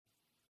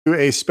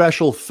A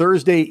special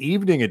Thursday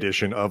evening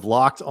edition of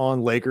Locked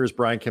On Lakers.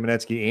 Brian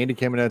Kamenetsky, Andy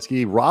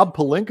Kamenetsky, Rob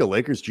Pelinka,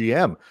 Lakers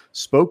GM,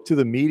 spoke to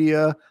the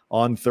media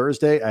on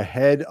Thursday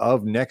ahead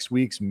of next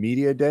week's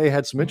media day.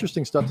 Had some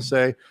interesting stuff to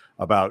say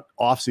about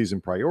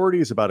offseason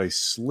priorities, about a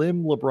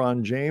slim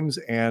LeBron James,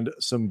 and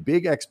some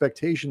big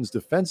expectations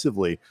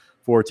defensively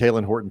for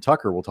Talen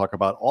Horton-Tucker. We'll talk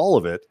about all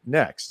of it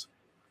next.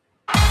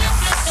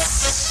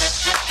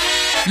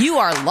 You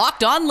are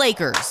Locked On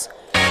Lakers,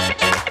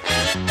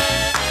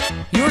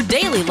 your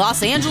daily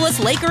Los Angeles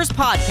Lakers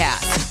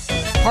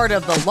podcast. Part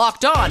of the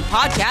Locked On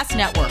Podcast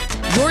Network,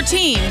 your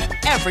team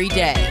every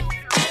day.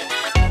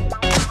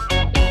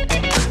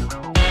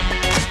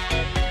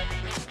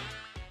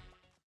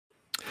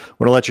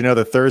 I want to let you know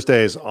that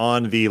Thursdays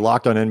on the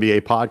Locked On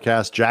NBA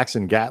podcast,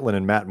 Jackson Gatlin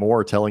and Matt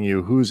Moore are telling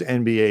you whose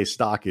NBA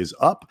stock is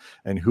up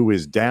and who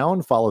is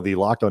down. Follow the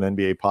Locked On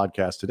NBA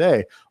podcast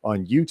today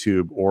on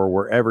YouTube or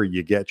wherever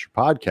you get your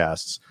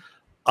podcasts.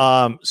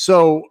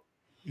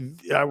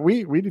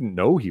 We didn't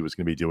know he was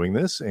going to be doing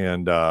this,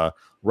 and Rob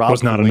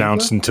was not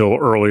announced until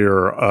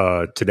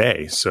earlier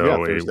today.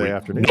 So Thursday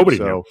afternoon. Nobody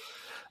knew.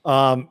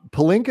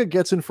 Pelinka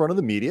gets in front of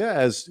the media,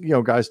 as you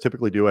know, guys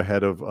typically do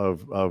ahead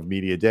of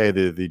media day.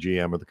 The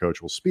GM or the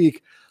coach will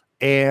speak,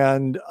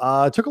 and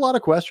took a lot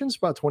of questions,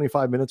 about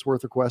 25 minutes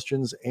worth of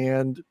questions,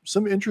 and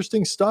some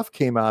interesting stuff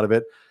came out of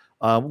it.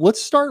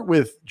 Let's start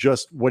with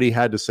just what he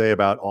had to say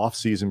about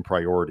offseason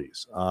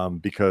priorities,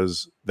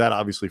 because that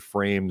obviously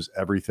frames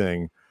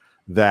everything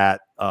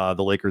that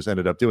the Lakers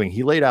ended up doing.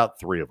 He laid out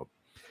three of them.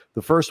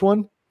 The first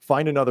one,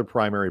 find another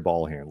primary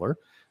ball handler.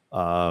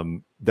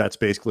 That's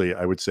basically,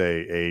 I would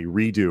say, a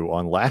redo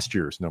on last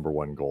year's number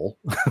one goal,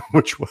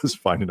 which was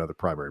find another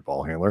primary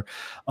ball handler,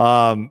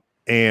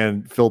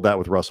 and filled that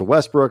with Russell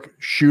Westbrook.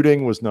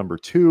 Shooting was number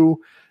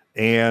two.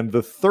 And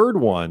the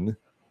third one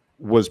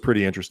was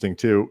pretty interesting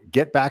too.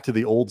 Get back to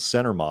the old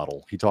center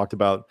model. He talked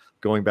about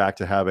going back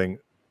to having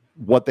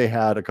what they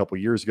had a couple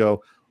years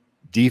ago,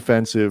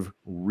 defensive,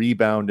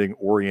 rebounding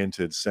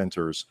oriented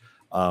centers,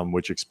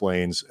 which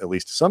explains, at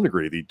least to some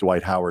degree, the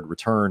Dwight Howard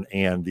return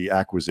and the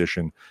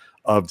acquisition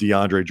of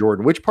DeAndre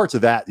Jordan. Which parts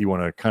of that you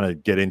want to kind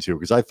of get into?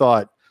 Because I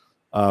thought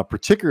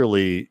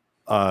particularly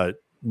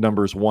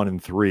numbers 1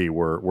 and 3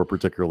 were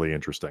particularly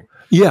interesting.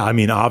 Yeah, I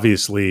mean,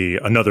 obviously,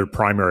 another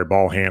primary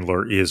ball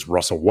handler is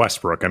Russell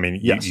Westbrook. I mean,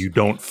 yes. you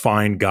don't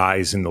find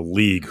guys in the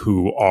league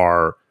who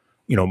are,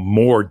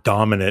 more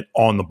dominant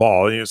on the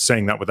ball.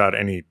 Saying that without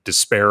any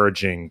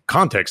disparaging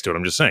context to it.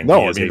 I'm just saying.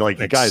 No, I mean,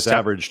 the guy's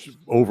averaged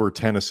over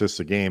 10 assists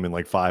a game in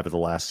like 5 of the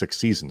last 6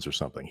 seasons or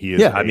something. He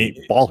is a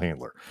ball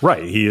handler.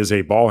 Right. He is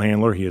a ball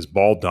handler. He is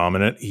ball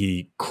dominant.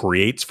 He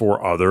creates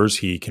for others.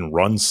 He can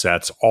run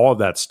sets, all of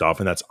that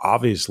stuff. And that's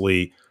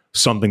obviously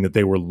something that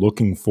they were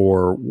looking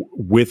for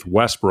with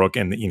Westbrook.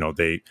 And,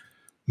 they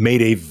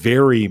made a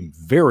very,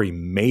 very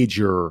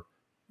major,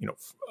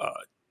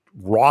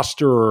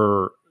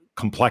 roster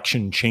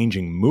complexion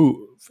changing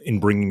move in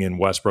bringing in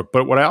Westbrook.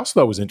 But what I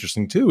also thought was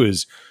interesting too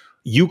is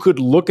you could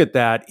look at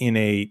that in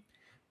a,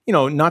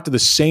 not to the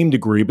same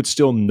degree, but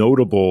still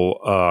notable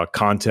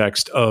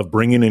context of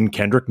bringing in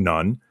Kendrick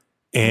Nunn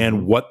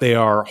and what they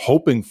are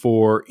hoping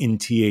for in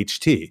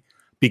THT.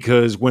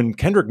 Because when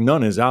Kendrick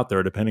Nunn is out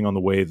there, depending on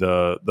the way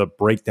the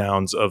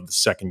breakdowns of the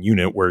second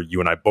unit, where you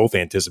and I both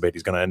anticipate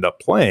he's going to end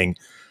up playing,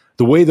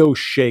 the way those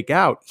shake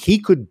out, he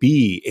could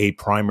be a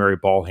primary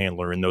ball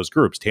handler in those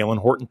groups. Talen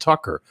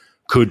Horton-Tucker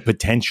could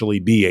potentially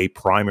be a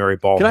primary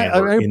ball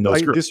handler in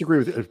those groups. I disagree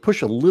with it.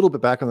 Push a little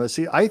bit back on that.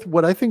 See,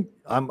 what I think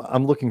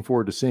I'm looking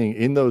forward to seeing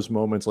in those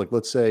moments, like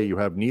let's say you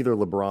have neither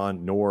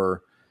LeBron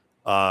nor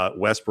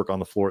Westbrook on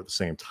the floor at the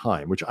same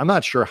time, which I'm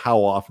not sure how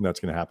often that's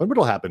going to happen, but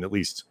it'll happen at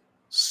least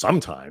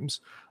sometimes.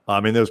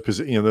 In those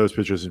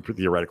positions,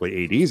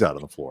 theoretically, AD's out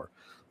on the floor.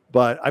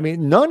 But I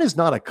mean, Nunn is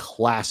not a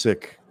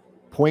classic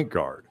point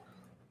guard.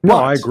 No,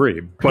 I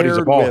agree, but he's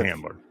a ball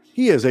handler.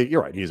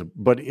 You're right.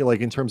 But like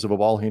in terms of a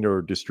ball handler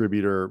or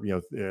distributor,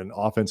 an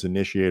offense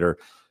initiator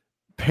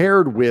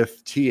paired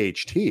with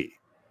THT.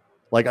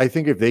 Like, I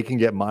think if they can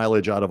get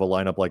mileage out of a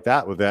lineup like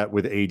that with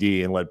AD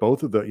and let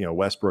both of the,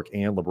 Westbrook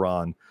and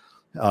LeBron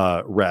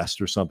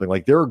rest or something,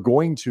 like there's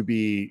going to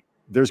be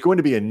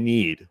a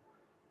need.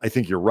 I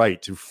think you're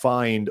right to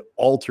find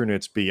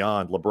alternates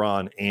beyond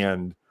LeBron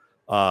and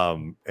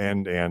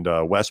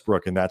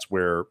Westbrook, and that's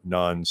where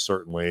Nunn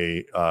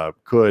certainly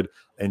could.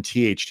 And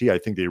THT, I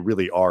think they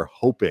really are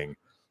hoping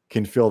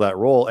can fill that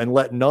role and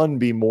let Nunn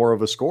be more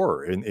of a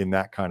scorer in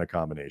that kind of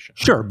combination.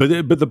 Sure, but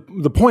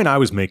the point I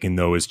was making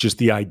though is just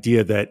the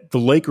idea that the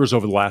Lakers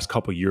over the last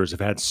couple of years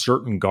have had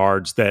certain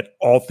guards that,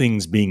 all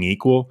things being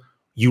equal,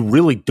 you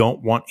really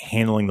don't want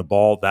handling the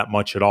ball that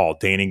much at all.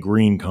 Danny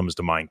Green comes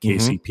to mind.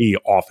 KCP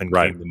often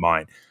came to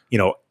mind.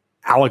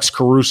 Alex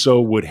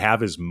Caruso would have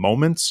his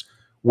moments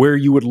where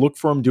you would look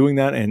for him doing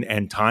that,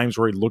 and times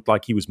where he looked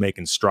like he was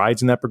making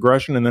strides in that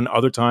progression, and then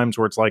other times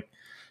where it's like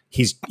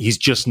he's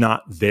just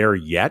not there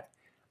yet.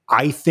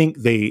 I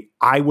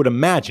would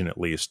imagine at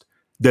least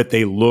that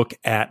they look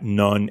at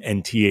Nunn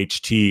and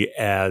THT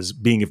as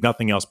being, if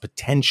nothing else,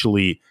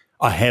 potentially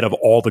ahead of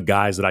all the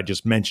guys that I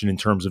just mentioned in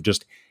terms of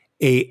just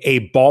a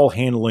ball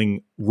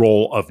handling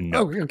role of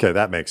note. Okay,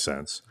 that makes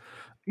sense.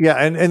 Yeah,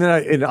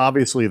 and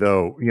obviously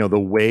though, the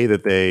way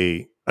that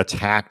they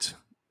attacked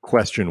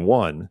question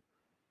one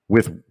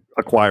with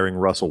acquiring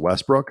Russell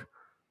Westbrook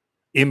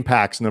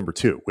impacts number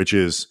two, which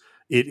is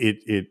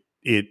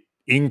it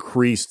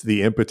increased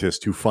the impetus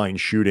to find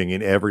shooting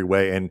in every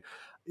way. And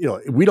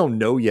we don't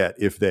know yet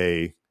if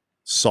they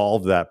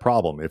solve that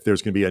problem, if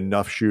there's going to be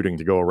enough shooting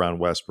to go around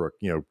Westbrook,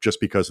 just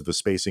because of the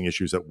spacing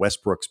issues that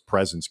Westbrook's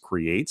presence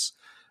creates.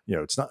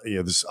 It's not,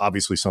 this is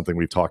obviously something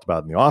we've talked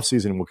about in the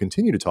offseason and we'll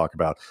continue to talk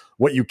about.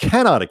 What you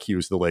cannot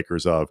accuse the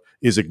Lakers of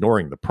is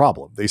ignoring the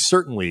problem. They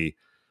certainly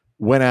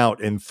went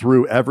out and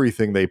threw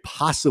everything they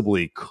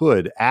possibly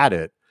could at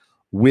it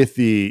with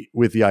the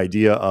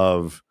idea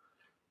of,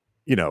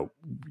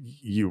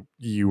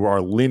 you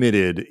are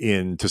limited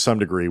in to some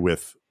degree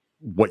with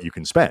what you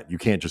can spend. You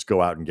can't just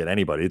go out and get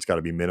anybody. It's got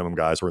to be minimum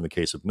guys, or in the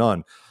case of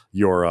none,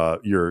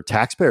 your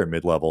taxpayer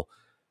mid-level.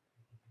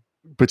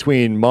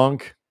 Between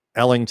Monk,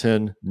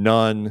 Ellington,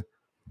 Nunn,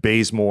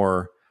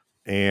 Bazemore,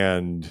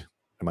 and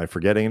am I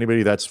forgetting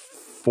anybody? That's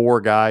 4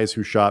 guys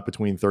who shot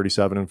between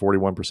 37 and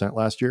 41%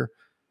 last year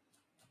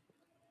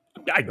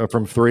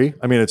from 3.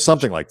 I mean, it's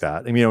something like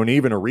that. And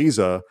even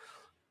Ariza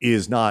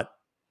is not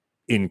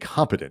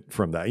incompetent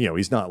from that.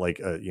 He's not like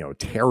a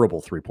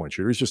terrible 3-point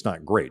shooter. He's just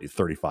not great. He's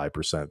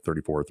 35%,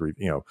 34, 3,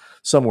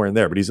 somewhere in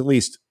there, but he's at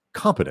least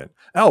competent.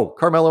 Oh,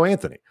 Carmelo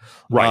Anthony.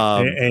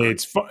 Right. And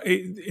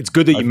it's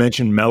good that you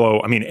mentioned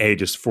Melo. I mean,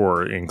 just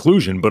for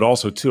inclusion, but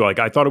also too, like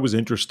I thought it was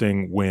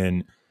interesting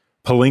when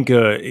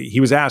Pelinka, he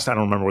was asked, I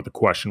don't remember what the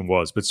question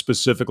was, but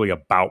specifically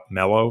about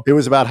Melo. It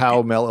was about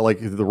how Melo, like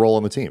the role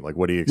on the team, like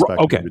what do you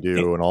expect him to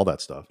do and all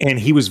that stuff. And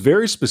he was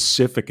very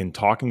specific in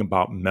talking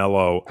about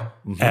Melo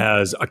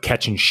as a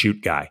catch and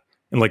shoot guy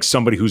and like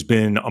somebody who's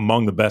been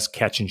among the best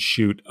catch and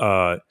shoot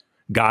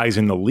guys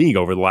in the league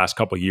over the last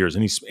couple of years.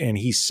 And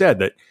he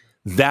said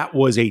that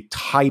was a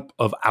type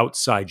of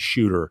outside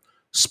shooter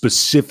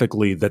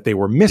specifically that they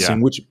were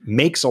missing, which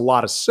makes a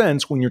lot of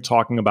sense when you're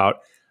talking about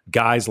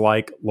guys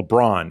like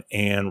LeBron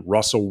and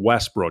Russell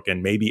Westbrook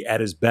and maybe at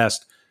his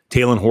best,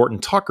 Talen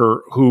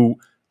Horton-Tucker, who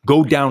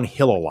go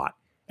downhill a lot.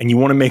 And you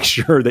want to make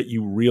sure that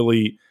you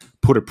really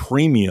put a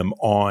premium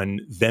on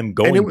them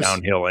going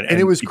downhill and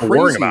it was crazy.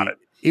 Worrying about it.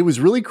 It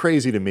was really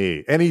crazy to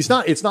me. And it's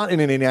not in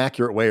an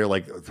inaccurate way or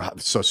like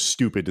it's so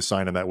stupid to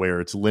sign him that way or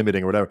it's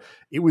limiting or whatever.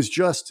 It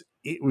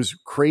was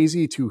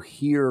crazy to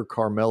hear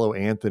Carmelo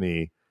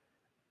Anthony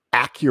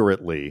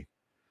accurately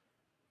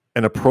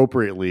and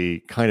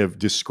appropriately kind of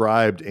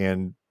described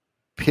and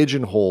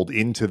pigeonholed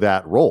into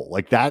that role.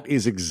 Like that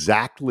is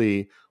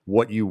exactly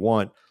what you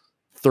want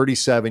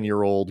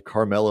 37-year-old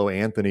Carmelo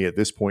Anthony at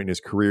this point in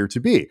his career to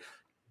be.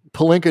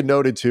 Pelinka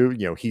noted too,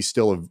 he's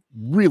still a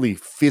really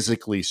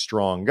physically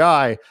strong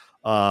guy.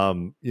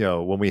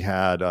 When we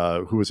had,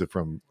 who was it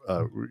from?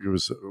 It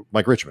was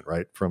Mike Richmond,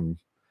 right? From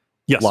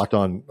Locked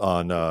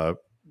On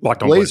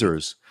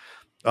Blazers.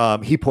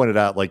 He pointed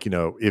out like,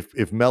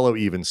 if Melo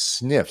even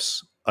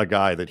sniffs a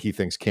guy that he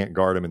thinks can't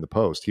guard him in the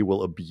post, he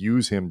will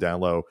abuse him down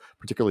low,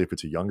 particularly if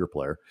it's a younger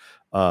player.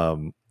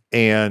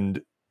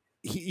 And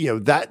he,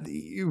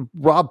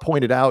 Rob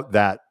pointed out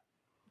that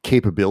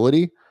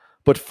capability,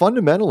 but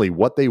fundamentally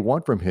what they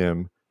want from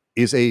him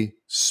is a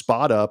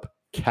spot up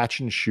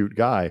catch and shoot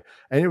guy.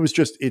 And it was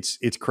just,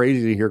 it's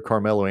crazy to hear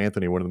Carmelo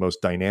Anthony, one of the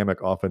most dynamic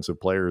offensive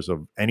players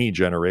of any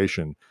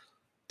generation,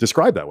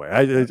 described that way.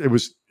 It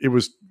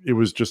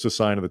was just a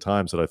sign of the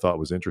times that I thought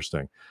was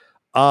interesting.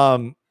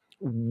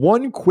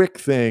 One quick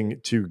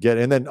thing to get,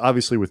 and then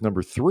obviously with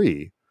number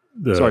 3,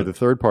 the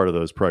third part of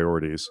those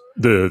priorities,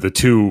 the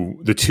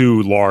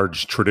two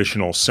large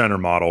traditional center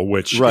model,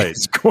 which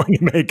is going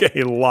to make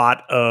a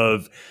lot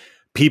of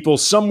people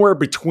somewhere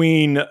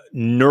between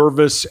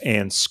nervous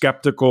and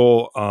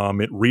skeptical.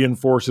 It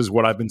reinforces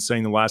what I've been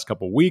saying the last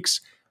couple of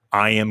weeks.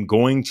 I am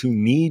going to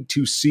need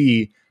to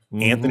see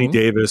Anthony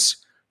Davis,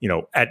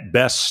 at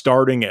best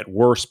starting, at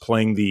worst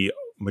playing the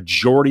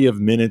majority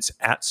of minutes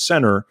at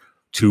center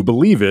to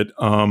believe it.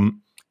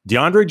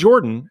 DeAndre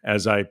Jordan,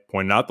 as I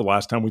pointed out the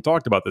last time we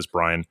talked about this,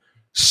 Brian,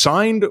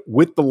 signed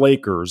with the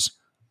Lakers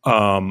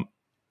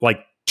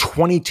like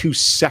 22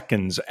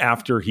 seconds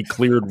after he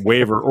cleared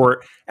waiver,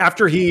 or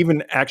after he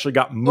even actually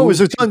got moved. Oh, it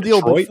was a done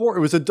deal before. It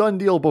was a done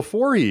deal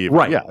before he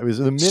even, Yeah, it was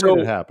the minute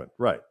it happened.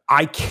 Right.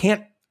 I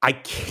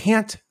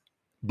can't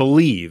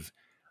believe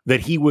that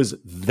he was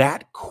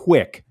that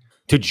quick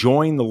to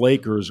join the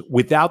Lakers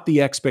without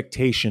the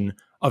expectation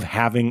of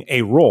having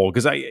a role.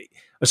 Because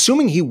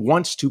assuming he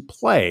wants to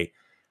play,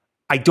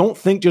 I don't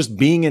think just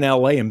being in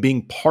LA and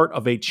being part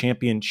of a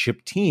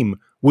championship team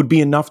would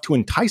be enough to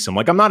entice him.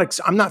 Like I'm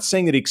not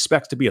saying that he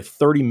expects to be a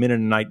 30-minute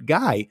a night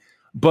guy,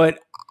 but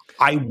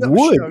I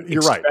would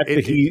expect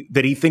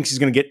that he thinks he's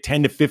going to get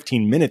 10 to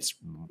 15 minutes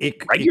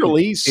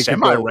regularly,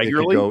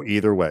 semi-regularly. It could go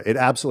either way. It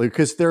absolutely,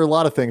 because there are a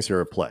lot of things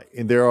here at play,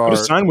 and there are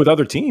sign with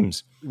other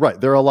teams. Right,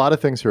 there are a lot of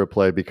things here at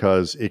play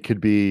because it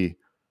could be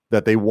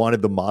that they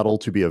wanted the model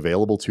to be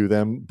available to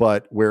them.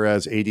 But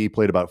whereas AD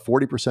played about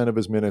 40% of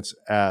his minutes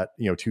at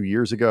 2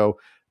 years ago,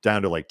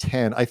 down to like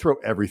 10. I throw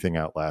everything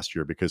out last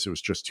year because it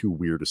was just too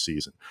weird a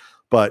season.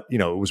 But,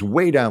 it was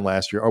way down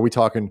last year. Are we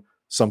talking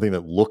something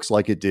that looks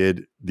like it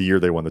did the year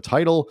they won the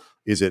title?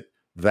 Is it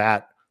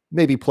that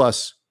maybe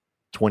plus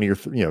 20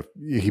 or,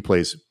 he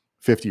plays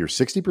 50 or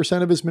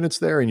 60% of his minutes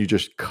there and you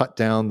just cut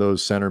down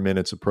those center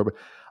minutes of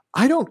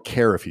I don't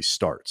care if he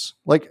starts.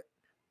 Like,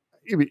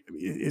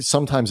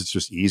 sometimes it's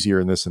just easier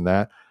in this and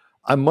that.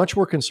 I'm much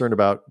more concerned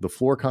about the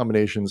floor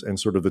combinations and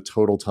sort of the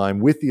total time,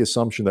 with the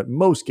assumption that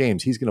most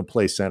games he's going to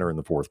play center in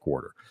the fourth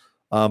quarter.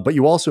 But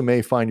you also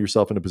may find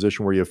yourself in a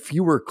position where you have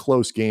fewer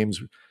close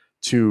games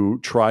to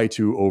try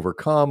to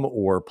overcome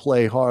or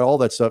play hard, all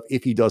that stuff,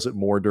 if he does it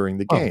more during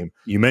the game.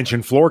 You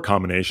mentioned floor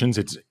combinations.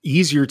 It's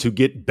easier to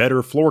get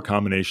better floor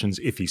combinations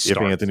if he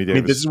starts. If Anthony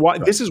Davis.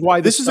 This is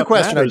why this is a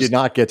question matters. I did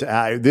not get to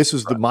ask. This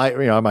is my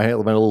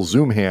little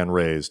Zoom hand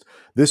raised.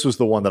 This was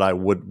the one that I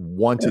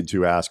wanted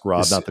to ask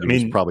Rob. Not that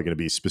he was probably going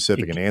to be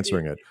specific in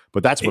answering it,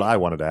 but that's what I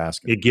wanted to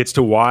ask him. It gets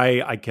to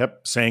why I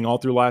kept saying all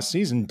through last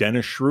season,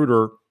 Dennis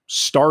Schroeder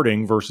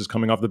starting versus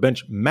coming off the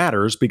bench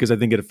matters, because I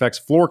think it affects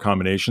floor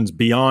combinations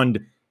beyond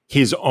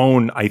his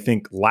own, I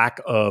think, lack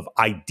of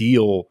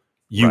ideal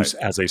use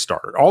as a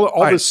starter. All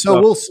right, this so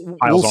we'll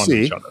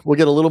see. We'll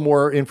get a little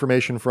more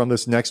information from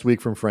this next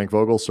week from Frank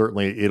Vogel.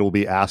 Certainly it'll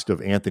be asked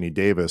of Anthony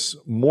Davis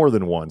more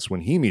than once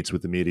when he meets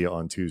with the media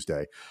on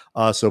Tuesday.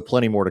 So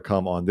plenty more to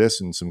come on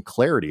this and some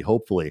clarity,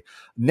 hopefully.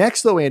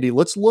 Next, though, Andy,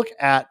 let's look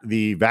at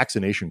the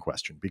vaccination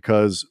question,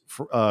 because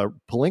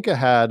Pelinka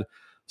had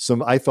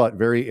some, I thought,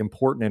 very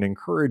important and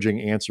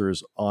encouraging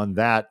answers on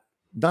that.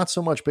 Not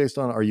so much based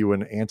on, are you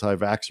an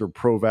anti-vax or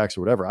pro-vax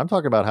or whatever. I'm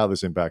talking about how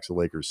this impacts the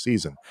Lakers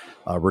season,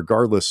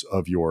 regardless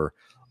of your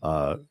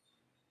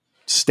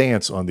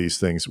stance on these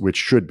things, which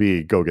should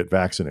be go get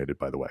vaccinated,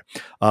 by the way.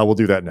 We'll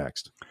do that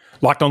next.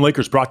 Locked on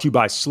Lakers brought to you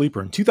by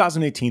Sleeper. In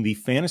 2018, the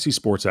fantasy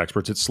sports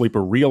experts at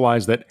Sleeper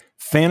realized that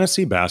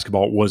fantasy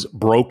basketball was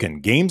broken.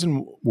 Games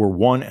were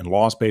won and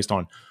lost based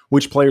on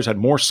which players had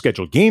more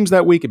scheduled games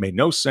that week. It made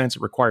no sense.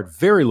 It required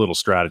very little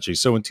strategy.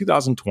 So in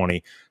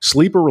 2020,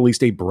 Sleeper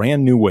released a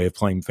brand new way of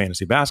playing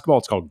fantasy basketball.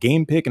 It's called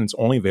Game Pick, and it's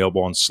only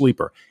available on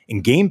Sleeper.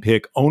 In Game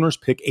Pick, owners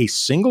pick a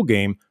single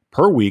game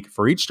per week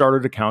for each starter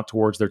to count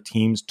towards their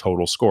team's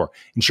total score,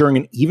 ensuring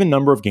an even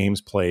number of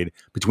games played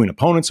between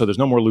opponents. So there's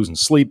no more losing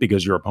sleep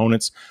because your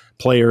opponent's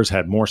players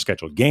had more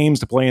scheduled games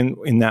to play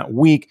in that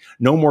week.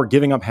 No more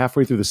giving up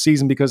halfway through the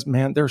season because,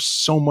 man, there's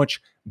so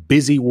much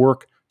busy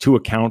work to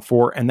account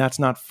for, and that's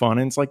not fun.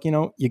 And it's like,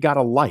 you got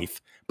a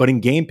life. But in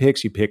Game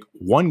Picks, you pick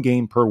one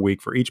game per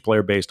week for each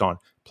player based on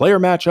player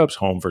matchups,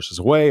 home versus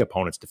away,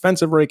 opponent's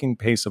defensive ranking,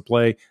 pace of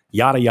play,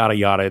 yada, yada,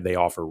 yada. They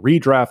offer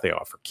redraft, they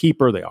offer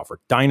keeper, they offer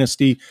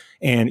dynasty,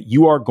 and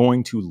you are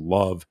going to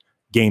love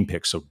Game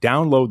Picks. So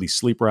download the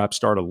Sleeper app,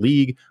 start a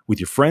league with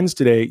your friends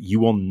today.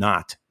 You will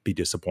not be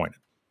disappointed.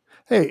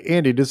 Hey,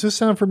 Andy, does this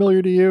sound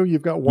familiar to you?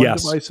 You've got one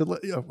device.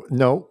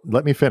 No,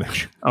 let me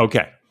finish.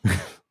 Okay.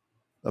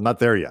 I'm not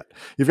there yet.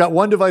 You've got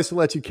one device that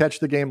lets you catch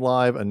the game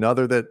live,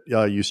 another that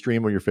you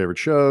stream on your favorite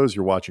shows.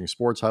 You're watching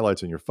sports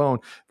highlights on your phone.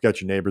 You've got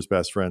your neighbor's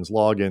best friends,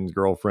 logins,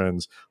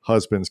 girlfriends,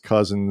 husbands,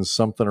 cousins,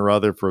 something or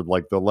other for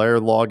like the layer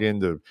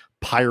login to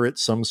pirate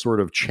some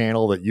sort of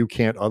channel that you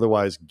can't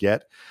otherwise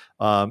get.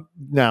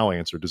 Now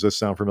answer. Does this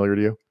sound familiar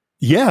to you?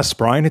 Yes,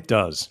 Brian, it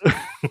does.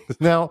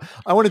 Now,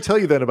 I want to tell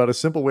you then about a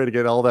simple way to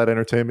get all that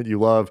entertainment you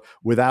love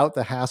without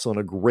the hassle, and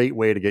a great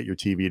way to get your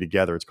TV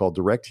together. It's called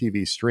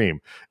DirecTV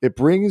Stream. It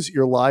brings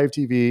your live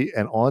TV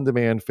and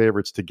on-demand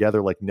favorites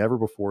together like never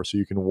before, so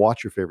you can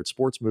watch your favorite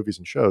sports, movies,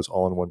 and shows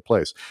all in one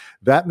place.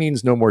 That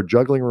means no more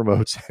juggling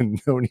remotes and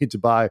no need to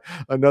buy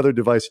another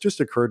device. It just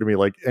occurred to me,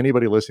 like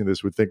anybody listening to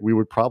this would think we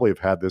would probably have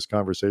had this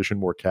conversation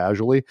more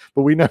casually,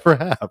 but we never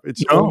have.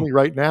 It's only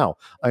right now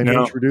I'm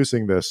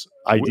introducing this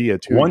idea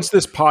to Once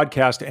this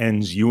podcast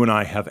ends, you and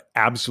I have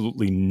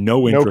absolutely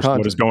no interest in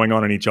what is going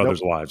on in each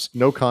other's lives.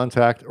 No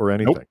contact or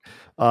anything.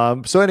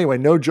 So anyway,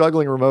 no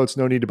juggling remotes,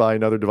 no need to buy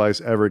another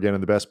device ever again.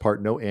 And the best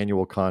part, no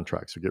annual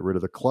contracts. So get rid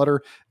of the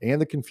clutter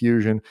and the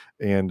confusion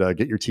and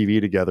get your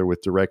TV together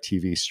with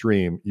DirecTV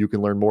Stream. You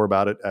can learn more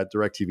about it at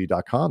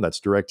directtv.com.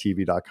 That's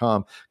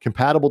directtv.com.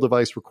 Compatible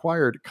device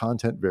required.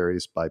 Content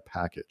varies by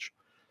package.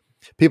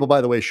 People, by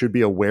the way, should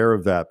be aware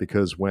of that,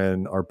 because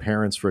when our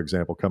parents, for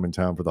example, come in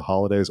town for the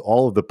holidays,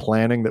 all of the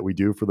planning that we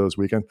do for those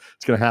weekends,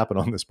 it's going to happen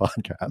on this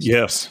podcast.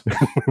 Yes.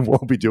 We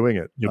won't be doing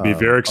it. You'll be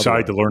very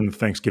excited to learn the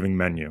Thanksgiving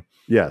menu.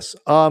 Yes.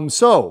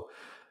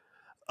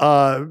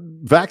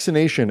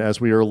 Vaccination, as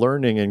we are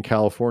learning in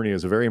California,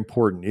 is a very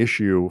important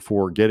issue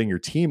for getting your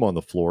team on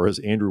the floor, as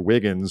Andrew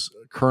Wiggins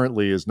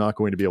currently is not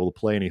going to be able to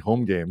play any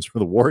home games for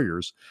the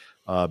Warriors.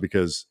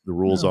 Because the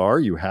rules are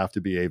you have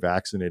to be a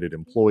vaccinated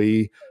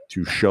employee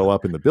to show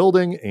up in the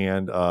building,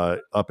 and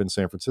up in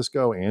San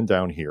Francisco and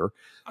down here.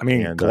 I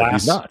mean, and,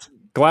 he's not.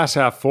 Glass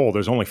half full.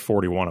 There's only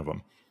 41 of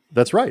them.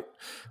 That's right.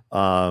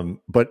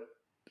 But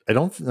I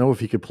don't know if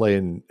he could play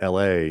in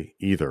LA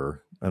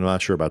either. I'm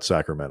not sure about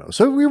Sacramento.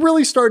 So we're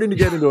really starting to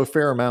get into a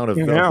fair amount of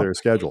their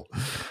schedule.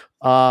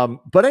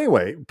 But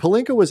anyway,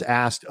 Pelinka was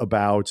asked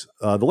about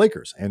the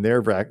Lakers and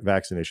their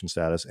vaccination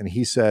status, and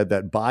he said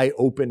that by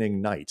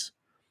opening night,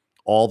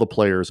 all the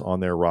players on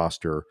their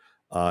roster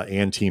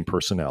and team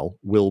personnel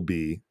will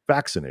be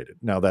vaccinated.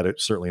 Now, that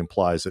it certainly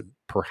implies that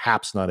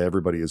perhaps not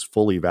everybody is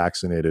fully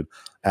vaccinated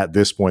at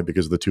this point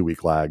because of the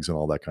 2-week lags and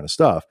all that kind of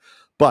stuff.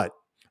 But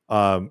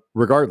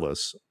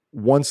regardless,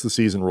 once the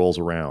season rolls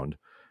around,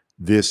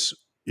 this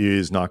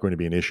is not going to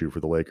be an issue for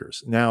the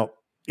Lakers. Now,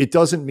 it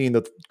doesn't mean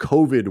that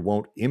COVID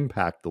won't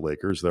impact the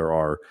Lakers. There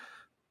are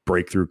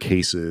breakthrough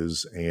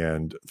cases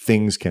and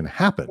things can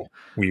happen.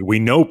 We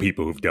know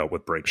people who've dealt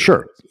with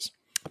breakthrough cases.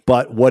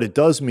 But what it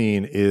does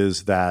mean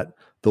is that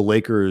the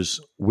Lakers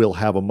will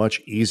have a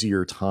much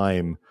easier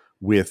time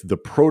with the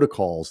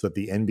protocols that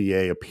the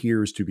NBA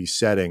appears to be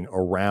setting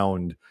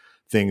around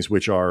things,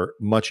 which are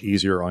much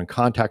easier on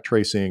contact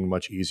tracing,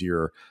 much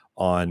easier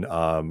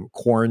on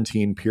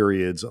quarantine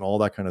periods and all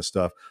that kind of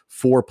stuff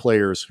for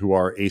players who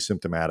are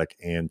asymptomatic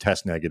and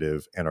test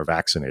negative and are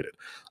vaccinated.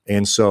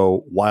 And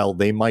so while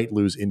they might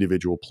lose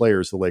individual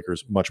players, the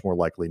Lakers much more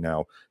likely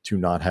now to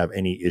not have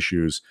any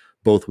issues,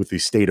 both with the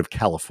state of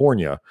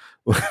California,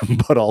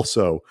 but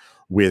also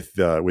with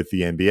the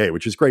NBA,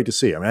 which is great to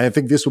see. I mean, I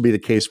think this will be the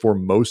case for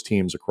most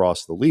teams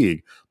across the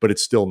league, but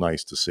it's still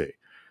nice to see.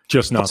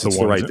 Just not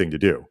the right thing to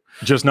do.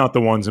 Just not the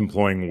ones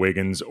employing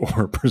Wiggins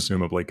or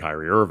presumably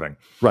Kyrie Irving.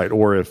 Right.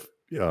 Or if,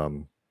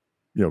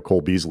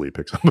 Cole Beasley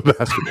picks up a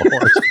basketball,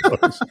 I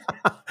suppose.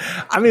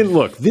 I mean,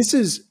 look, this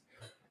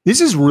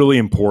is really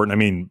important. I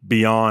mean,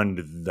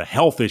 beyond the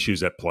health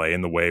issues at play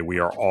and the way we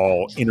are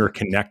all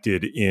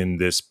interconnected in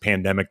this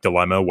pandemic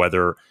dilemma,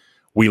 whether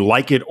we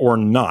like it or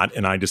not,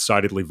 and I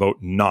decidedly vote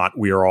not,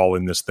 we are all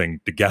in this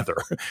thing together.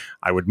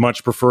 I would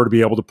much prefer to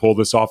be able to pull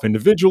this off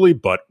individually,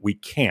 but we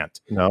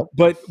can't. No.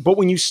 But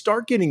when you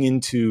start getting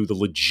into the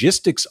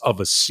logistics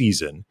of a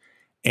season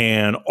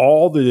and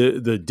all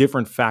the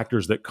different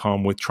factors that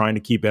come with trying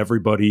to keep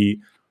everybody,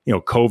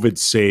 COVID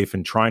safe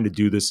and trying to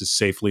do this as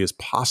safely as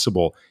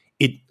possible,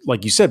 it,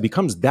 like you said,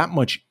 becomes that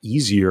much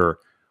easier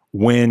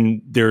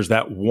when there's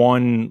that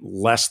one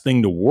less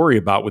thing to worry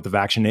about with the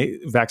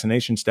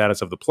vaccination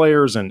status of the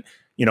players. And,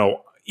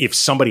 if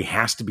somebody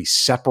has to be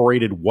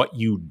separated, what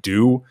you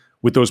do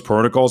with those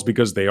protocols,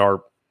 because they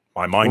are,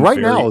 my mind, right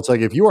now, it's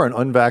like if you are an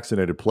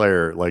unvaccinated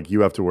player, like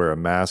you have to wear a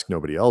mask,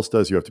 nobody else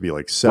does. You have to be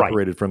like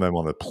separated from them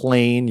on the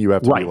plane. You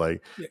have to be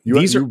like,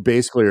 you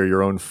basically are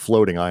your own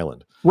floating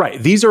island. Right.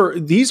 These are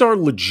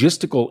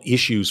logistical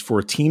issues for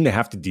a team to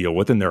have to deal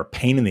with, and they're a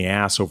pain in the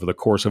ass over the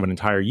course of an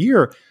entire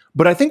year.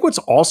 But I think what's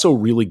also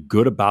really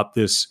good about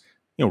this,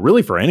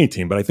 really for any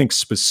team, but I think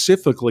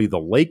specifically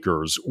the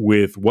Lakers,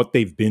 with what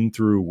they've been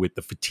through with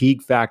the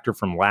fatigue factor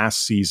from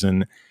last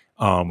season,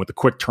 with the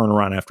quick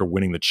turnaround after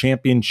winning the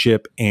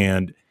championship,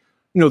 and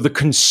the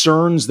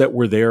concerns that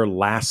were there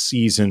last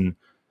season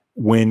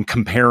when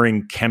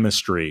comparing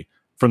chemistry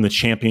from the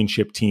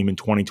championship team in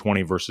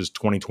 2020 versus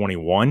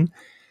 2021.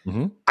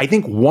 Mm-hmm. I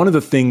think one of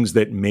the things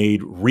that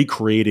made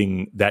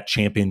recreating that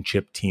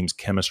championship team's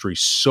chemistry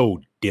so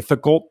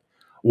difficult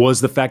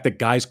was the fact that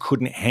guys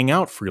couldn't hang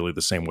out freely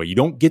the same way. You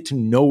don't get to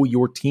know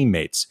your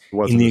teammates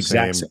in the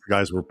exact same.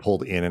 Guys were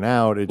pulled in and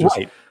out. It just,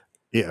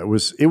 it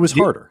was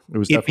harder. It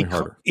was definitely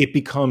harder. It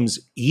becomes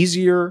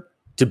easier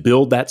to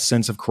build that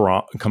sense of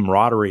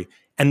camaraderie,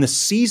 and the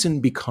season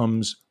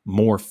becomes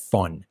more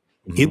fun.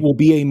 Mm-hmm. It will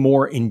be a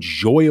more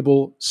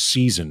enjoyable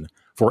season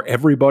for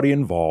everybody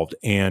involved.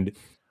 And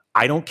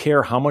I don't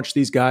care how much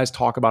these guys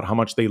talk about how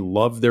much they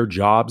love their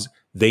jobs.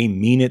 They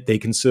mean it. They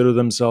consider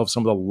themselves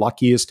some of the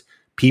luckiest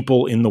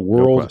people in the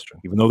world,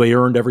 even though they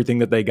earned everything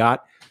that they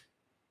got.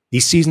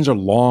 These seasons are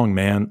long,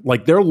 man.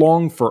 Like, they're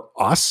long for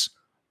us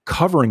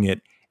covering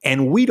it,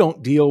 and we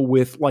don't deal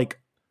with like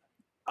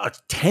a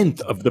tenth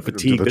of the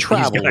fatigue that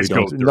travel, these guys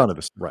go through. None of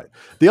this, right?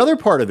 The other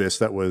part of this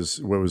that was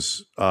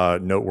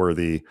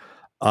noteworthy.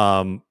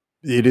 Rob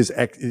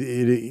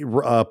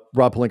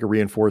Pelinka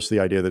reinforced the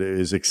idea that it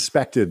is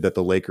expected that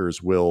the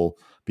Lakers will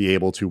be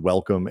able to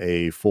welcome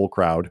a full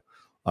crowd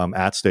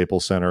at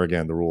Staples Center.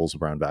 Again, the rules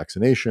around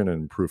vaccination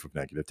and proof of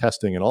negative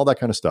testing and all that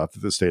kind of stuff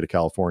that the state of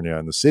California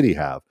and the city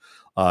have,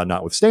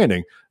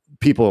 notwithstanding,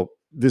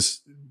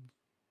 this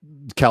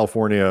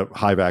California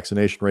high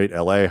vaccination rate,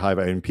 LA high,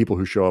 and people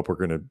who show up are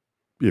going to,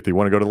 if they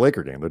want to go to the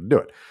Laker game, they'll do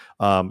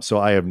it. So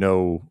I have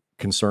no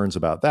concerns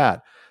about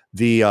that.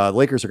 The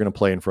Lakers are going to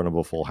play in front of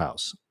a full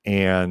house.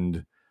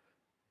 And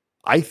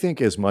I think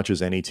as much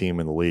as any team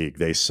in the league,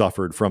 they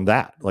suffered from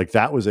that. Like,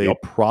 that was a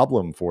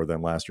problem for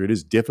them last year. It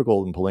is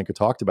difficult, and Pelinka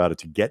talked about it,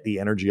 to get the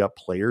energy up.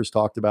 Players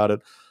talked about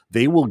it.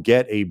 They will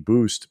get a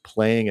boost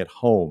playing at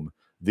home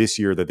this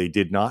year that they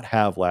did not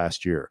have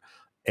last year.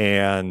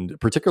 And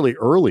particularly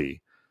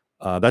early,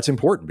 that's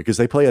important because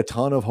they play a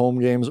ton of home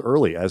games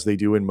early, as they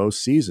do in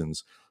most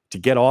seasons, to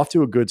get off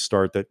to a good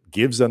start that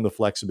gives them the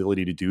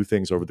flexibility to do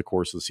things over the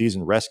course of the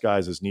season. Rest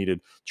guys as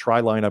needed,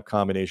 try lineup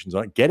combinations.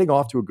 Getting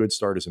off to a good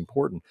start is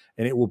important,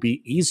 and it will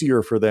be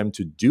easier for them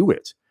to do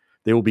it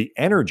They will be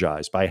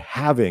energized by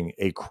having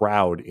a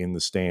crowd in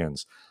the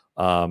stands.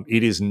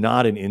 It is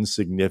not an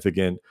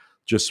insignificant,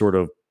 just sort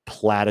of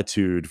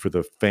platitude for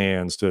the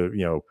fans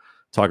to,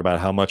 talk about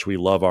how much we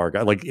love our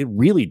guy. Like, it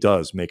really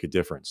does make a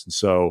difference. And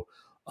so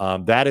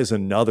that is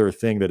another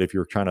thing that if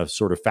you're kind of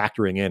sort of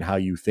factoring in how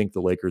you think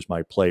the Lakers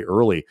might play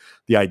early,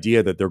 the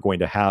idea that they're going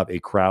to have a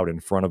crowd in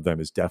front of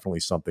them is definitely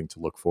something to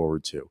look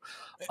forward to.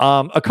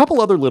 A couple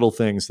other little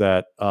things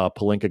that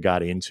Pelinka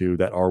got into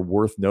that are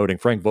worth noting.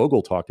 Frank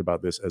Vogel talked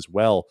about this as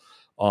well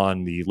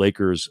on the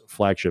Lakers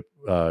flagship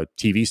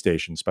TV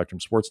station, Spectrum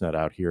Sportsnet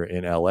out here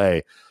in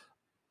LA.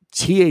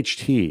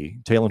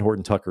 THT, Talen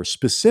Horton-Tucker,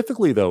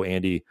 specifically though,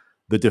 Andy,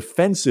 the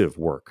defensive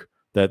work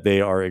that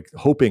they are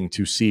hoping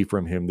to see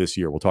from him this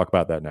year. We'll talk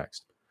about that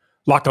next.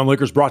 Locked On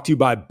Lakers brought to you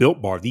by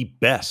Built Bar, the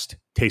best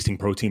tasting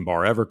protein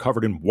bar ever,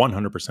 covered in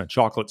 100%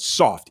 chocolate,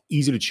 soft,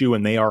 easy to chew,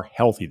 and they are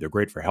healthy. They're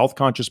great for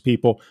health-conscious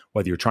people,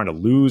 whether you're trying to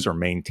lose or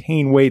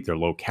maintain weight. They're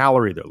low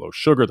calorie, they're low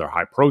sugar, they're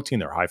high protein,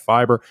 they're high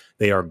fiber.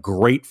 They are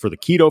great for the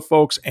keto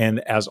folks,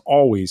 and as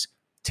always,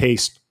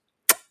 taste.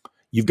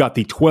 You've got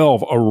the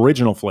 12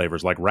 original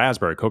flavors like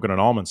raspberry, coconut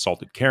almond,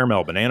 salted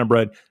caramel, banana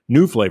bread,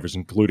 new flavors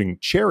including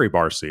cherry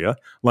barcia,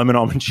 lemon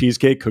almond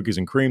cheesecake, cookies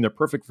and cream. They're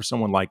perfect for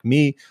someone like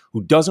me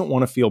who doesn't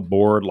want to feel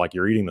bored like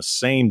you're eating the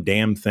same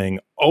damn thing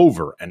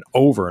over and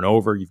over and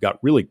over. You've got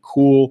really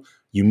cool,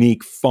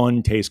 unique,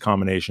 fun taste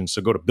combinations.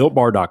 So go to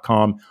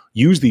BuiltBar.com,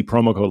 use the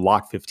promo code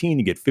LOCK15,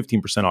 you get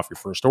 15% off your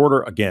first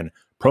order. Again,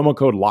 promo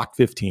code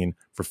LOCK15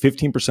 for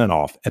 15%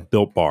 off at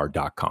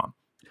BuiltBar.com.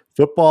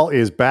 Football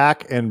is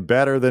back and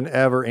better than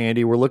ever,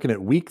 Andy. We're looking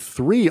at week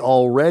 3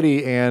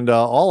 already, and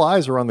all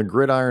eyes are on the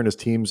gridiron as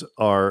teams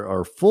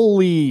are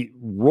fully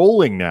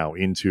rolling now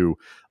into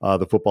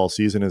the football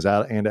season.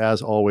 And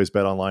as always,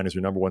 BetOnline is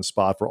your number one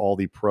spot for all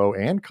the pro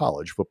and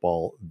college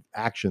football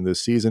action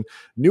this season.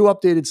 New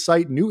updated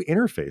site, new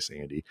interface,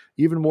 Andy.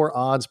 Even more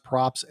odds,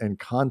 props, and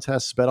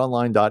contests.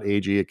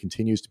 BetOnline.ag. It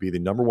continues to be the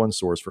number one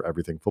source for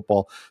everything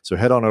football. So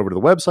head on over to the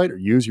website or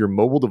use your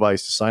mobile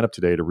device to sign up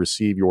today to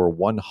receive your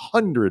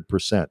 100%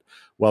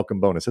 welcome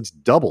bonus. That's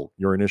double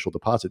your initial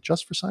deposit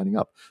just for signing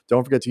up.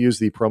 Don't forget to use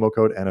the promo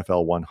code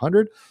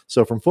NFL100.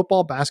 So from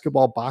football,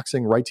 basketball,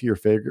 boxing, right to your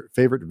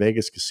favorite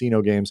Vegas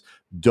casino games,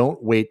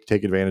 don't wait to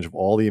take advantage of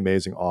all the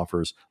amazing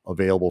offers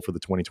available for the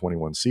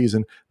 2021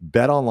 season.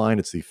 Bet Online,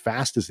 it's the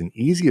fastest and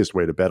easiest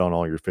way to bet on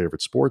all your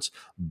favorite sports.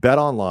 Bet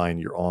Online,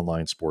 your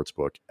online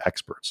sportsbook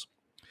experts.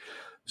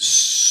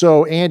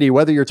 So, Andy,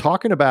 whether you're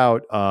talking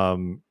about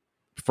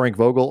Frank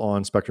Vogel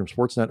on Spectrum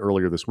Sportsnet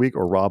earlier this week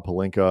or Rob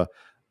Pelinka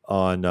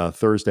on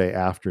Thursday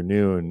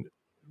afternoon,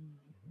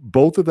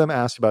 both of them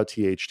asked about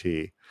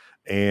THT,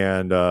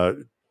 and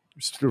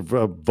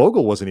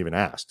Vogel wasn't even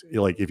asked.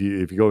 Like if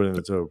you go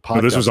into a podcast,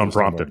 no, this was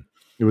unprompted.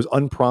 It was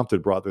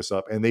unprompted. Brought this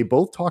up, and they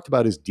both talked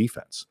about his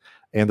defense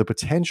and the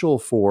potential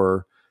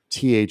for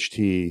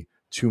THT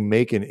to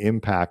make an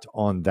impact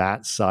on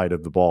that side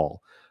of the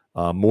ball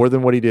more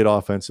than what he did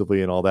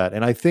offensively and all that.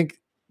 And I think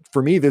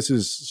for me, this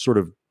is sort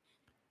of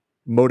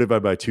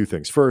motivated by two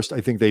things. First,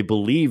 I think they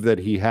believe that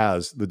he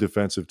has the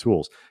defensive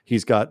tools.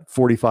 He's got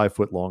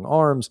 45-foot long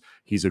arms.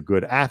 He's a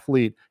good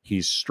athlete.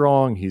 He's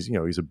strong. He's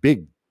a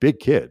big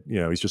kid.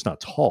 He's just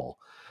not tall.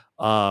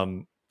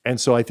 And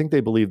so I think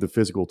they believe the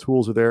physical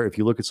tools are there. If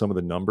you look at some of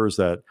the numbers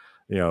that,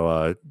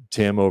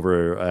 Tim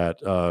over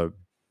at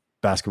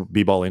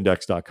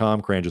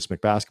bbballindex.com, Cranjis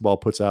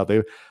McBasketball puts out,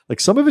 they like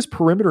some of his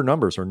perimeter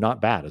numbers are not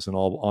bad as an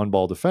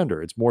on-ball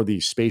defender. It's more the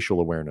spatial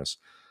awareness.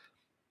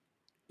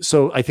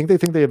 So I think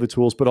they have the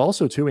tools, but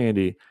also too,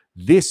 Andy,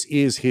 this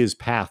is his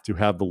path to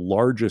have the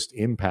largest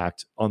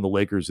impact on the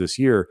Lakers this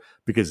year,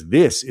 because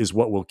this is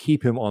what will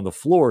keep him on the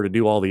floor to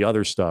do all the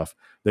other stuff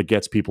that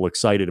gets people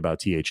excited about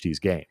THT's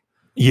game.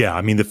 Yeah,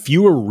 I mean, the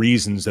fewer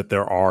reasons that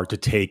there are to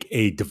take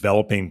a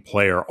developing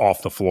player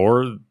off the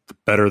floor, the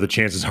better the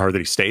chances are that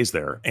he stays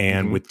there.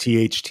 And with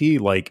THT,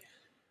 like,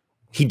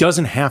 he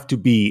doesn't have to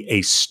be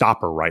a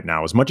stopper right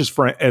now. As much as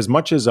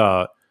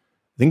I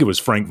think it was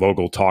Frank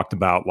Vogel talked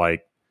about,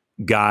 like,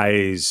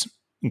 guys,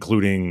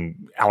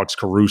 including Alex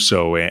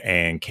Caruso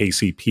and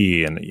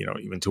KCP, and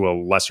even to a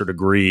lesser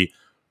degree,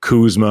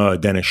 Kuzma,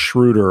 Dennis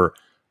Schroeder,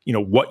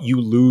 what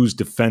you lose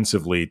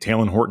defensively,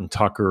 Talen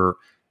Horton-Tucker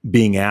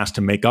being asked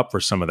to make up for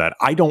some of that.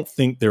 I don't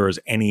think there is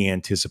any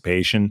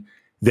anticipation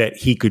that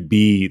he could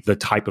be the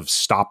type of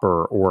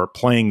stopper or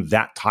playing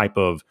that type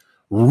of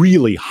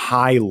really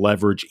high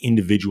leverage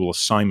individual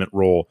assignment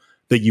role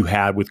that you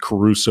had with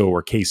Caruso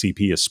or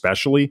KCP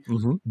especially.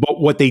 But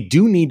what they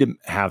do need to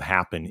have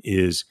happen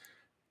is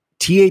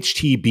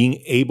THT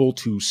being able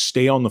to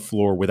stay on the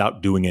floor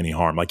without doing any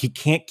harm. Like, he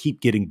can't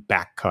keep getting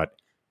back cut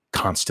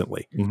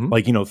constantly.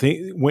 Like,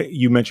 what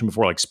you mentioned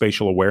before, like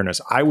spatial awareness,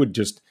 I would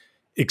just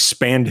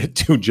expand it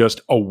to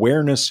just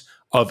awareness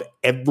of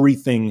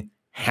everything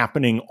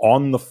happening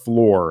on the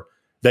floor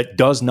that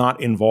does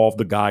not involve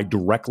the guy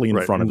directly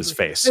in front of his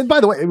face. And by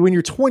the way, when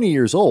you're 20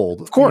 years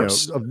old, of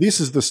course, this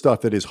is the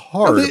stuff that is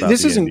hard. No,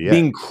 this isn't NBA.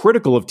 Being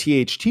critical of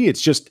THT.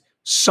 It's just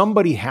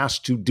somebody has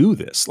to do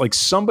this. Like,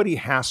 somebody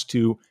has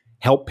to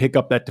help pick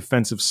up that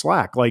defensive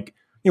slack. Like,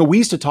 we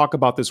used to talk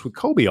about this with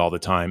Kobe all the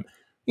time.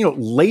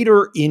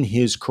 Later in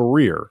his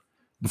career,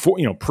 before,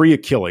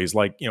 pre-Achilles,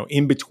 like,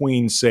 in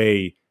between,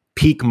 say,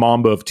 peak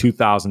Mamba of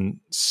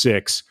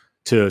 2006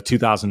 to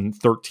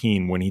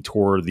 2013 when he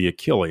tore the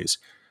Achilles,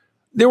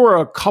 there were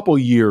a couple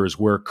years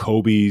where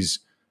Kobe's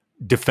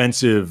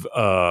defensive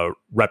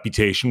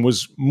reputation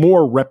was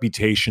more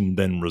reputation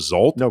than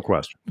result. No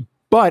question.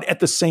 But at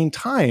the same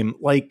time,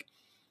 like,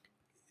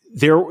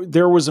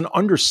 there was an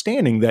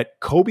understanding that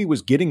Kobe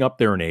was getting up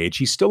there in age.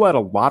 He still had a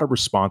lot of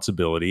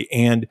responsibility,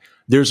 and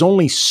there's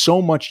only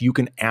so much you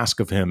can ask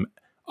of him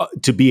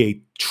to be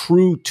a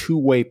true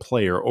two-way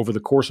player over the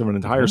course of an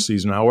entire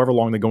season, however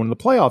long they go into the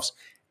playoffs.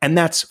 And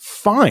that's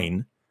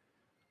fine.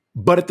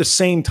 But at the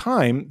same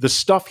time, the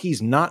stuff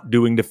he's not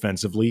doing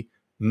defensively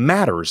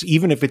matters,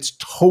 even if it's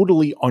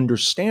totally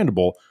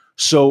understandable.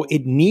 So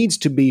it needs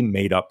to be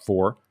made up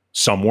for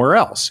somewhere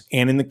else.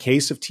 And in the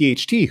case of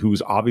THT,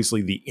 who's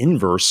obviously the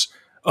inverse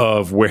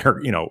of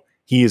where,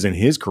 he is in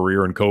his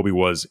career and Kobe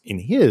was in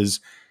his,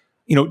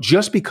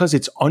 just because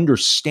it's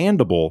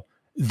understandable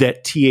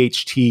that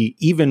THT,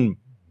 even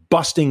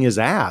busting his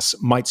ass,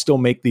 might still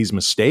make these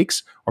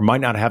mistakes or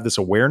might not have this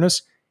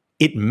awareness,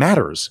 it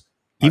matters.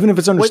 Even if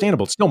it's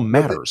understandable, it still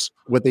matters.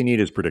 What they need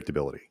is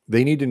predictability.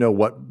 They need to know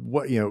what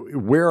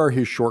where are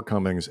his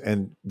shortcomings,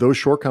 and those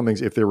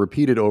shortcomings, if they're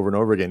repeated over and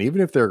over again, even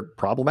if they're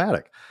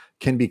problematic,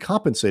 can be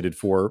compensated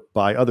for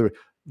by other.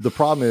 The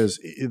problem is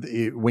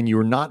when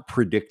you're not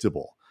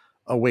predictable.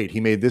 Oh, wait,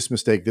 he made this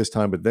mistake this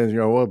time, but then,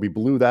 we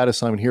blew that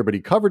assignment here, but he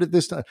covered it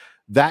this time.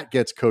 That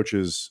gets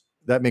coaches,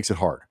 that makes it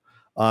hard.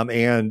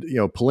 And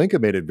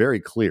Pelinka made it very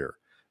clear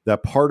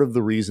that part of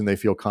the reason they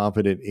feel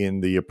confident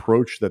in the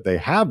approach that they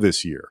have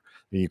this year,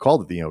 and you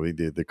called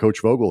it the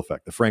Coach Vogel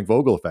effect, the Frank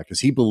Vogel effect, is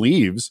he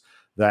believes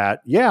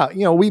that,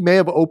 we may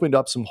have opened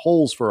up some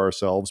holes for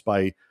ourselves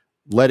by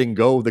letting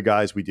go of the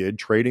guys we did,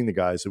 trading the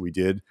guys that we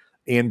did,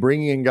 and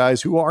bringing in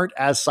guys who aren't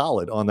as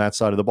solid on that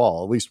side of the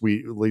ball. At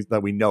least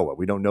that we know it.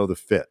 We don't know the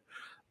fit.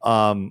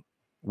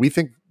 We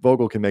think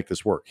Vogel can make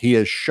this work. He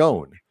has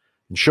shown,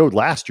 and showed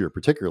last year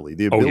particularly,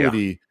 the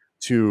ability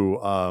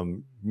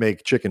to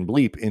make chicken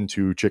bleep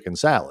into chicken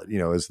salad,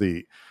 as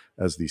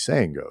the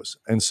saying goes.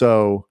 And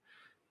so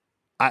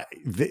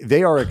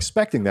they are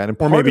expecting that. And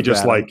or maybe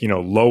just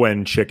low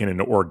end chicken and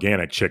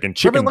organic chicken.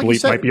 Chicken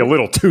bleep might be a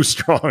little too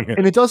strong.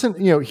 And it doesn't,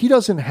 he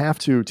doesn't have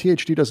to,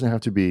 THD doesn't have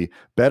to be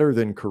better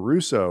than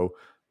Caruso,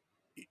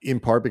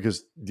 in part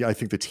because I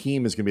think the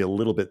team is going to be a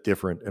little bit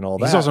different and all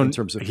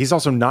that. He's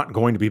also not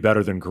going to be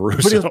better than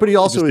Caruso. But he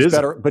also is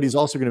better, but he's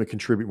also going to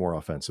contribute more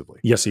offensively.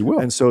 Yes, he will.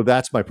 And so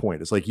that's my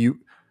point. It's like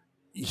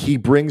he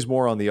brings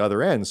more on the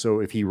other end. So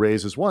if he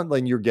raises one,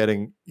 then you're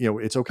getting,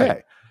 it's okay.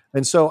 Right.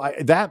 And so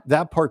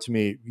that part to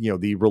me,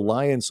 the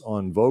reliance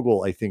on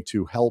Vogel, I think,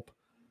 to help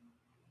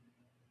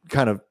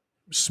kind of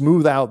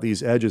smooth out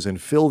these edges and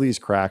fill these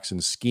cracks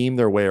and scheme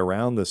their way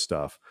around this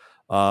stuff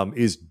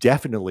is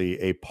definitely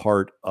a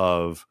part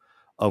of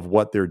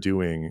what they're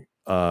doing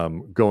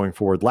going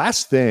forward.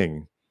 Last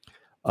thing,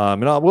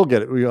 and we'll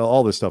get it.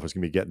 All this stuff is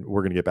going to be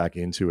we're going to get back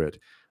into it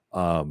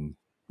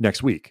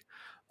next week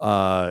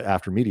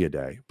after Media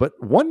Day. But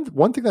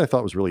one thing that I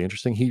thought was really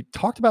interesting, he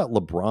talked about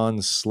LeBron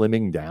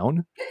slimming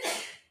down.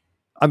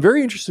 I'm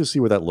very interested to see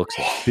what that looks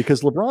like,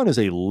 because LeBron is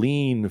a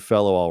lean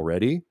fellow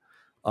already.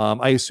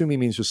 I assume he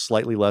means just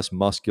slightly less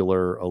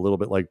muscular, a little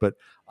bit but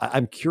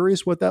I'm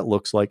curious what that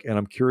looks like, and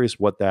I'm curious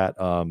what that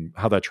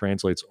how that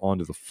translates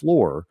onto the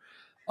floor.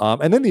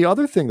 And then the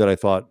other thing that I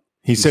thought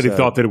he said he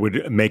thought that it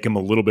would make him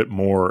a little bit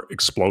more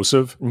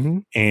explosive,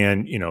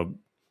 and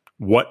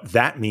what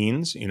that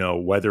means,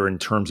 whether in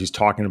terms he's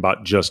talking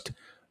about just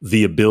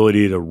the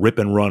ability to rip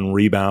and run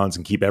rebounds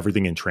and keep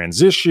everything in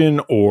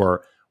transition,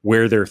 or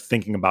where they're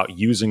thinking about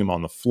using him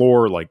on the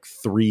floor, like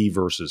 3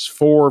 versus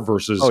 4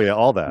 versus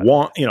all that.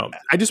 One,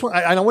 I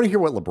don't want to hear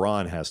what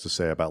LeBron has to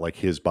say about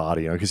his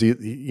body, because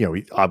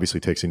he obviously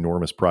takes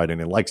enormous pride in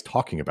it and likes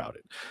talking about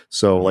it.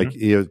 So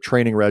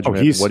training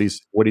regimen,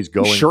 what he's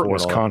going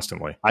shirtless for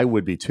constantly. I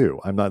would be too.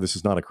 This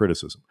is not a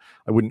criticism.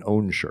 I wouldn't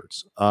own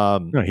shirts.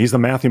 No, he's the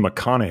Matthew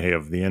McConaughey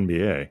of the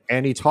NBA.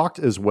 And he talked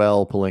as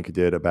well, Pelinka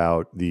did,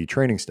 about the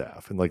training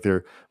staff, and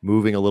they're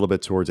moving a little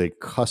bit towards a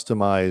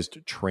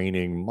customized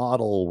training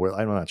model, where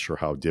I'm not sure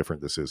how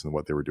different this is than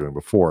what they were doing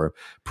before.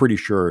 Pretty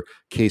sure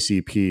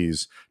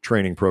KCP's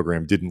training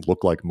program didn't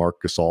look like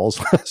Marc Gasol's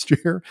last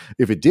year.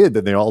 If it did,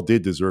 then they all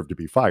did deserve to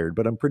be fired,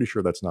 but I'm pretty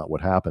sure that's not what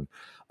happened.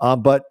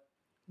 But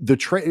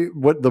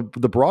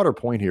the broader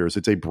point here is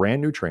it's a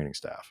brand new training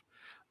staff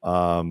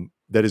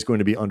that is going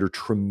to be under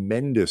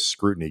tremendous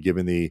scrutiny,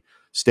 given the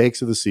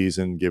stakes of the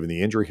season, given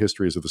the injury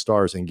histories of the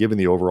stars, and given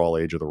the overall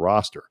age of the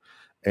roster.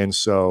 And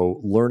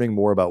so learning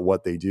more about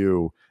what they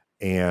do,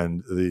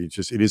 and it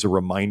is a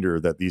reminder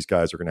that these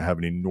guys are going to have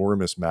an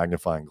enormous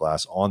magnifying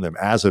glass on them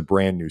as a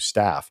brand new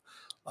staff.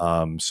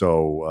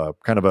 So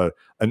kind of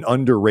an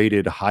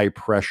underrated, high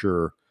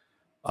pressure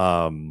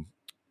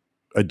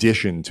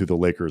addition to the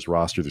Lakers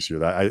roster this year.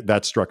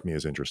 That struck me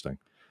as interesting.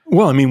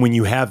 Well, I mean, when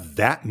you have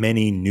that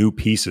many new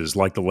pieces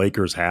like the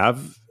Lakers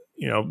have,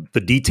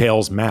 the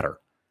details matter.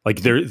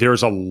 Like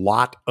there's a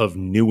lot of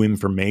new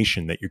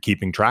information that you're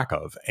keeping track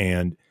of.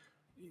 And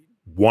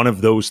one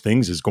of those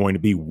things is going to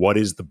be, what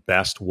is the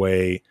best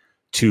way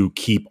to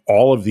keep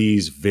all of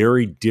these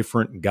very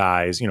different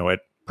guys, at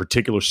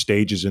particular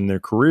stages in their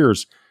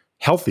careers,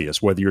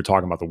 healthiest, whether you're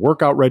talking about the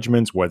workout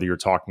regimens, whether you're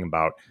talking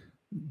about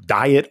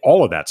diet,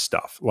 all of that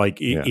stuff. Like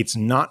it's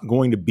not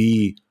going to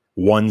be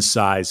one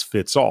size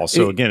fits all.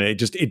 So again, it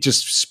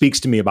just speaks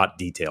to me about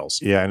details.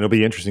 Yeah, and it'll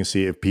be interesting to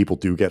see if people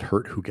do get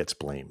hurt, who gets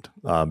blamed,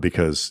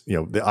 because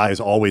the eyes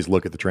always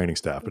look at the training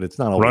staff, but it's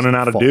not always running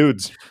out of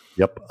dudes.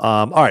 Yep.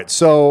 All right.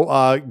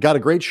 So got a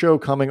great show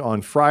coming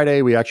on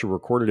Friday. We actually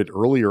recorded it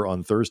earlier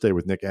on Thursday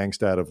with Nick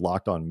Angstad of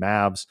Locked On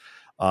Mavs.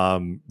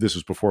 This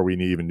was before we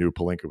even knew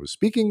Pelinka was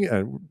speaking,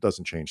 and it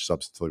doesn't change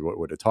substantively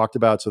what it talked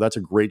about. So that's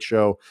a great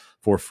show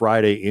for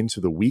Friday into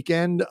the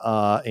weekend.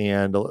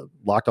 And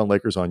Locked On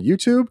Lakers on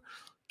YouTube,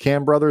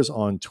 Cam Brothers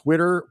on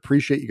Twitter.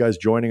 Appreciate you guys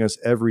joining us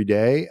every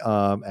day,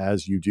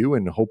 as you do,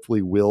 and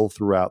hopefully will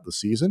throughout the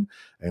season.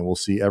 And we'll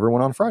see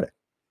everyone on Friday.